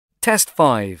Test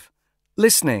 5.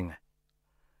 Listening.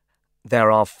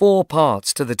 There are 4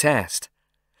 parts to the test.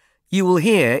 You will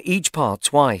hear each part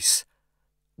twice.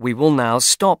 We will now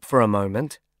stop for a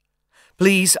moment.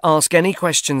 Please ask any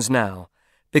questions now,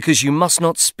 because you must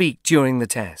not speak during the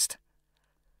test.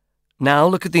 Now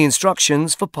look at the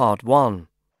instructions for Part 1.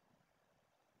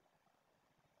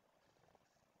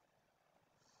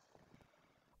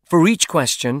 For each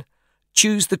question,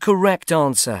 choose the correct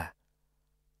answer.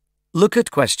 Look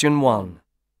at question 1.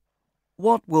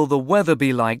 What will the weather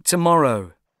be like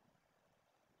tomorrow?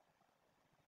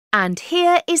 And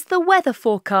here is the weather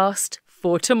forecast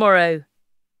for tomorrow.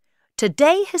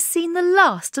 Today has seen the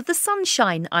last of the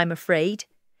sunshine, I'm afraid,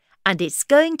 and it's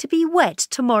going to be wet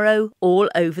tomorrow all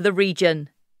over the region.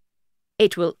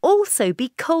 It will also be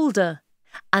colder,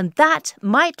 and that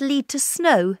might lead to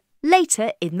snow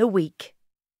later in the week.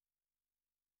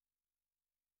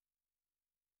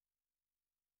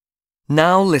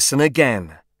 Now listen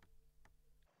again.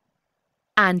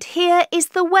 And here is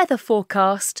the weather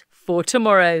forecast for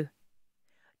tomorrow.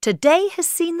 Today has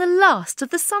seen the last of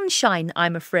the sunshine,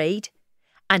 I'm afraid,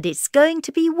 and it's going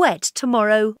to be wet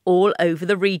tomorrow all over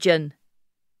the region.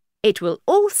 It will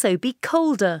also be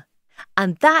colder,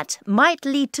 and that might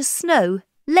lead to snow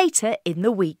later in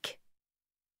the week.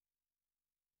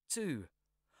 2.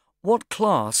 What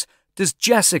class does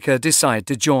Jessica decide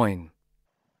to join?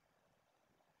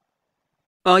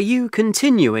 Are you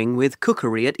continuing with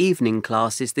cookery at evening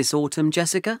classes this autumn,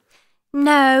 Jessica?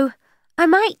 No, I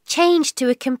might change to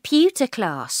a computer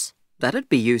class. That'd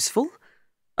be useful.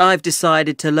 I've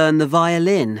decided to learn the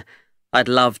violin. I'd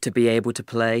love to be able to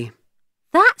play.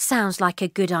 That sounds like a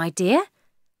good idea.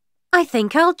 I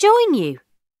think I'll join you.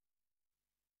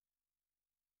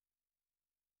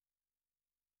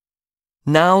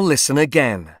 Now listen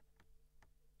again.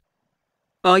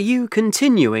 Are you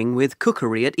continuing with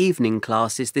cookery at evening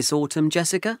classes this autumn,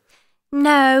 Jessica?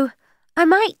 No, I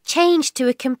might change to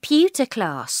a computer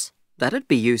class. That'd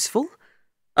be useful.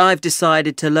 I've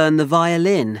decided to learn the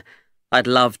violin. I'd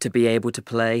love to be able to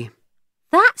play.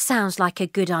 That sounds like a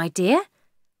good idea.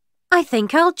 I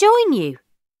think I'll join you.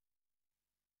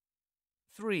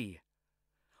 3.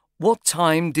 What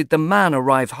time did the man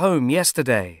arrive home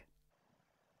yesterday?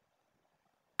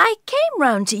 I came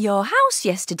round to your house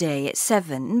yesterday at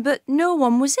 7, but no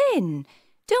one was in.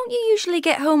 Don't you usually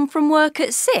get home from work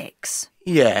at 6?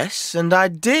 Yes, and I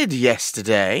did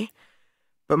yesterday.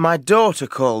 But my daughter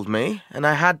called me, and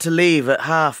I had to leave at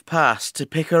past to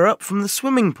pick her up from the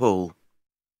swimming pool.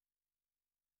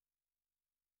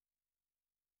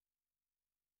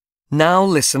 Now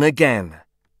listen again.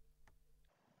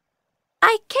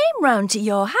 I came round to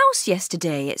your house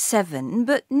yesterday at 7,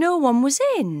 but no one was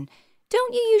in.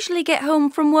 Don't you usually get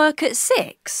home from work at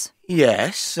 6?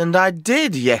 Yes, and I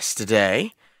did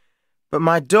yesterday. But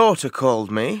my daughter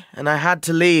called me, and I had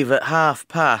to leave at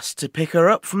past to pick her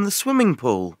up from the swimming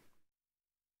pool.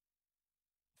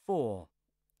 4.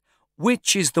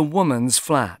 Which is the woman's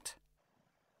flat?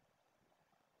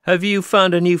 Have you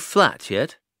found a new flat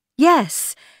yet?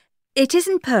 Yes. It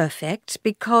isn't perfect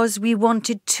because we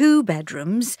wanted 2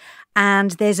 bedrooms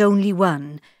and there's only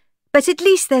 1. But at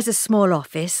least there's a small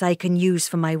office I can use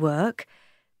for my work.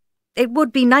 It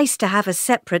would be nice to have a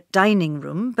separate dining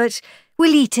room, but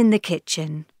we'll eat in the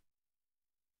kitchen.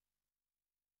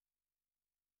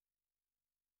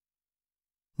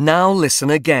 Now listen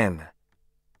again.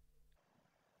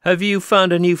 Have you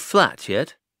found a new flat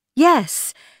yet?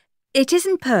 Yes. It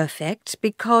isn't perfect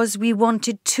because we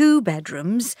wanted 2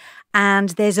 bedrooms and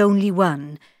there's only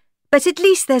 1. But at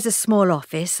least there's a small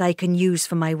office I can use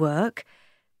for my work.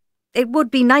 It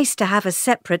would be nice to have a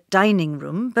separate dining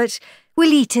room, but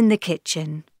we'll eat in the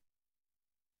kitchen.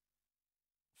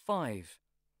 5.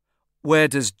 Where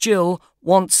does Jill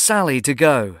want Sally to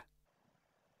go?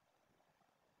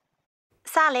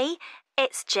 Sally,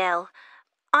 it's Jill.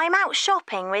 I'm out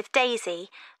shopping with Daisy,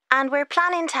 and we're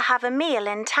planning to have a meal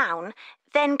in town,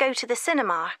 then go to the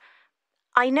cinema.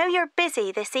 I know you're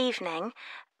busy this evening,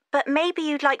 but maybe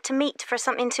you'd like to meet for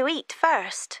something to eat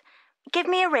first. Give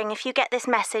me a ring if you get this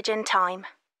message in time.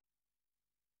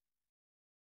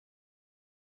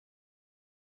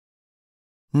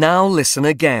 Now listen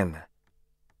again.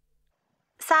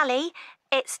 Sally,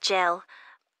 it's Jill.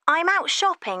 I'm out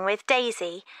shopping with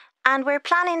Daisy, and we're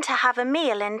planning to have a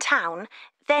meal in town,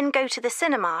 then go to the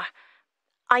cinema.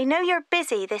 I know you're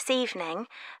busy this evening,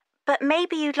 but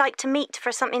maybe you'd like to meet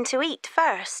for something to eat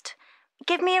first.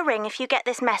 Give me a ring if you get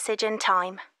this message in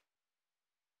time.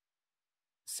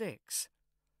 6.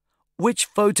 Which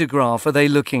photograph are they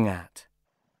looking at?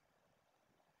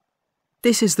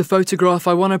 This is the photograph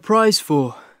I won a prize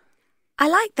for. I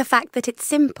like the fact that it's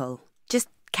simple. Just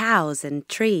cows and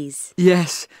trees.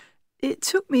 Yes, it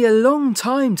took me a long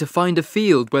time to find a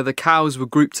field where the cows were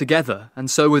grouped together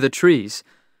and so were the trees.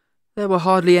 There were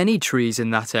hardly any trees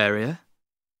in that area.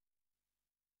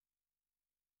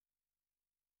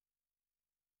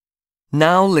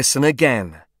 Now listen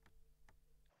again.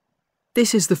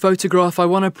 This is the photograph I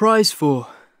won a prize for.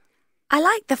 I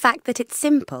like the fact that it's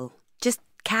simple, just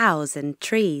cows and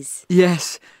trees.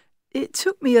 Yes, it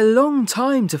took me a long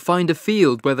time to find a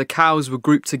field where the cows were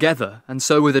grouped together and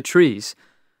so were the trees.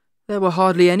 There were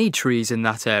hardly any trees in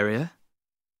that area.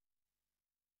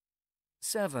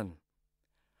 7.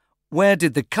 Where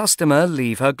did the customer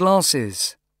leave her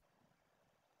glasses?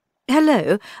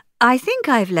 Hello, I think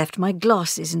I've left my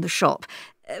glasses in the shop.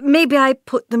 Maybe I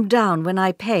put them down when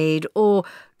I paid or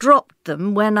dropped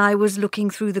them when I was looking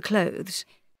through the clothes.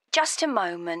 Just a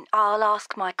moment, I'll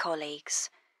ask my colleagues.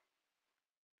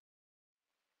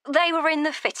 They were in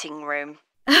the fitting room.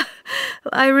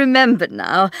 I remember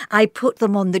now. I put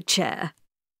them on the chair.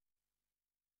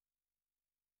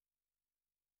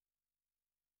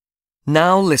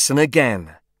 Now listen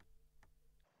again.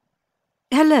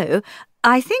 Hello,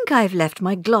 I think I've left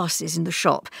my glasses in the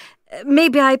shop.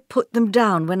 Maybe I put them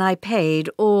down when I paid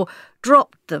or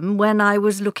dropped them when I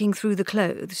was looking through the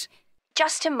clothes.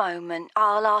 Just a moment,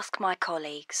 I'll ask my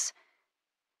colleagues.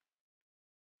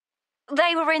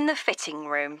 They were in the fitting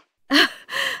room.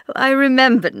 I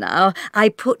remember now. I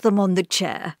put them on the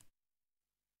chair.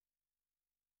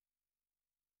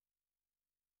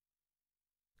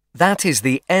 That is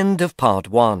the end of part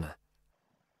 1.